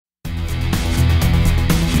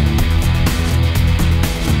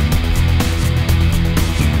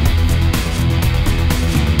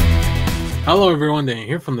Hello everyone, Dan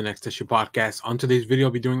here from the Next Issue Podcast. On today's video,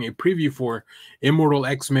 I'll be doing a preview for Immortal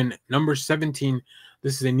X-Men number 17.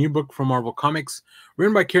 This is a new book from Marvel Comics,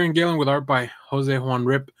 written by Kieron Gillen with art by José Juan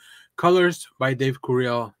Rip, colors by David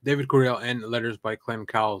Curiel, and letters by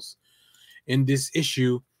Cowles. In this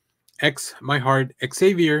issue, My Heart,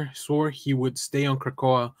 Xavier swore he would stay on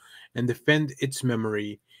Krakoa and defend its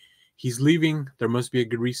memory. He's leaving. There must be a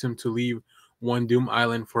good reason to leave one Doom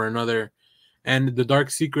Island for another, and the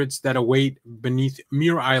dark secrets that await beneath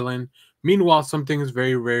Muir Island. Meanwhile, something is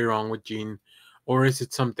very, very wrong with Jean, or is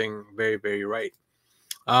it something very, very right?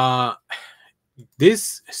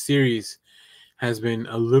 This series has been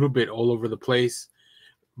a little bit all over the place,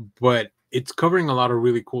 but it's covering a lot of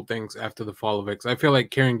really cool things after the fall of X. I feel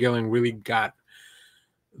like Kieron Gillen really got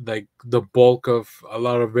like the bulk of a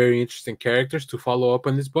lot of very interesting characters to follow up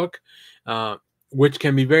on this book, which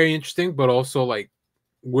can be very interesting, but also like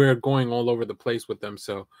we're going all over the place with them.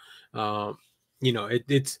 So,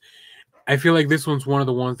 it's I feel like this one's one of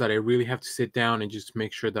the ones that I really have to sit down and just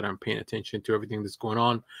make sure that I'm paying attention to everything that's going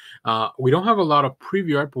on. We don't have a lot of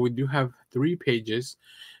preview art, but we do have 3 pages,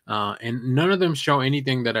 and none of them show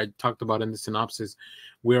anything that I talked about in the synopsis.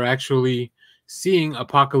 We're actually seeing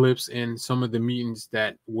Apocalypse and some of the mutants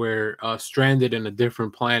that were stranded in a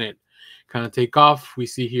different planet kind of take off. We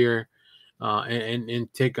see here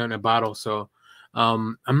and take on a battle. So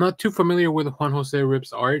I'm not too familiar with Juan José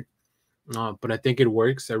Rip's art, but I think it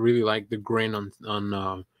works. I really like the grain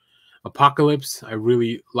on Apocalypse. I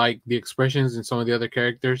really like the expressions in some of the other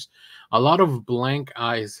characters. A lot of blank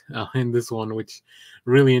eyes in this one, which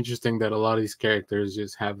really interesting that a lot of these characters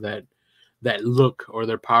just have that look, or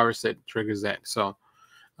their power set triggers that. So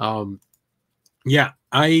yeah,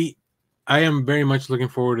 I am very much looking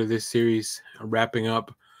forward to this series wrapping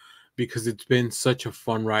up, because it's been such a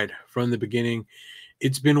fun ride from the beginning.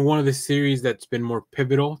 It's been one of the series that's been more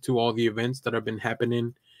pivotal to all the events that have been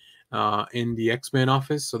happening in the X-Men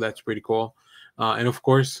office, so that's pretty cool. And of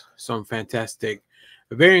course, some fantastic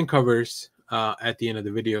variant covers at the end of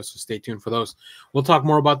the video, so stay tuned for those. We'll talk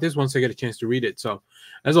more about this once I get a chance to read it. So,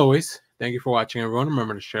 as always, thank you for watching, everyone.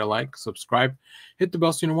 Remember to share, like, subscribe, hit the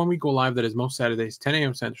bell so you know when we go live. That is most Saturdays, 10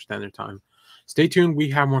 a.m. Central Standard Time. Stay tuned. We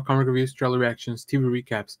have more comic reviews, trailer reactions, TV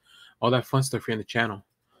recaps, all that fun stuff here on the channel.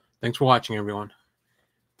 Thanks for watching, everyone.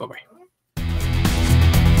 Bye-bye.